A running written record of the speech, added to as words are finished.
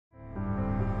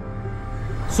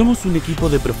Somos un equipo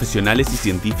de profesionales y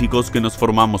científicos que nos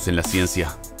formamos en la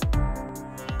ciencia.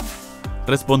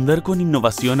 Responder con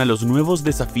innovación a los nuevos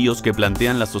desafíos que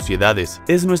plantean las sociedades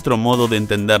es nuestro modo de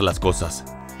entender las cosas.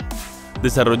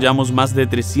 Desarrollamos más de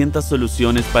 300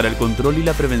 soluciones para el control y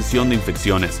la prevención de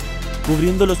infecciones,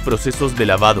 cubriendo los procesos de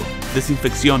lavado,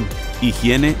 desinfección,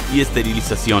 higiene y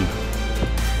esterilización.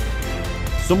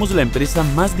 Somos la empresa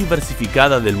más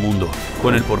diversificada del mundo,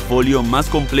 con el portfolio más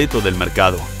completo del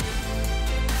mercado.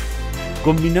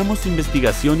 Combinamos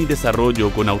investigación y desarrollo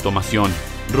con automación,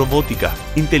 robótica,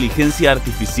 inteligencia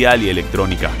artificial y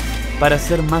electrónica, para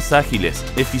ser más ágiles,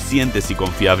 eficientes y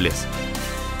confiables.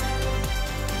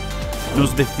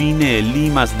 Nos define el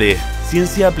I+D,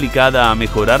 ciencia aplicada a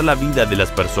mejorar la vida de las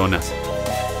personas,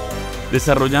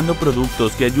 desarrollando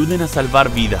productos que ayuden a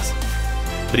salvar vidas,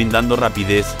 brindando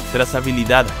rapidez,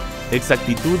 trazabilidad,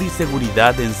 exactitud y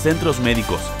seguridad en centros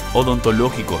médicos,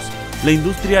 odontológicos, la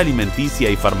industria alimenticia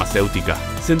y farmacéutica,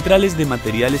 centrales de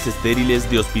materiales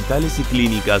estériles de hospitales y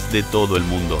clínicas de todo el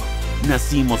mundo.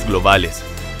 Nacimos globales,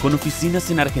 con oficinas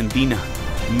en Argentina,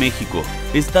 México,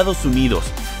 Estados Unidos,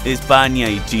 España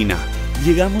y China.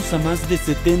 Llegamos a más de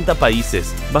 70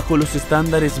 países bajo los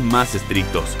estándares más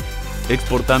estrictos,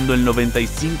 exportando el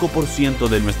 95%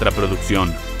 de nuestra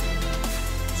producción.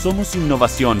 Somos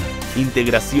innovación,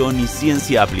 integración y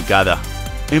ciencia aplicada,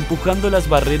 empujando las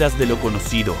barreras de lo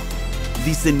conocido,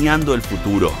 diseñando el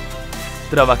futuro.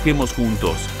 Trabajemos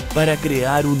juntos para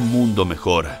crear un mundo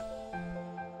mejor.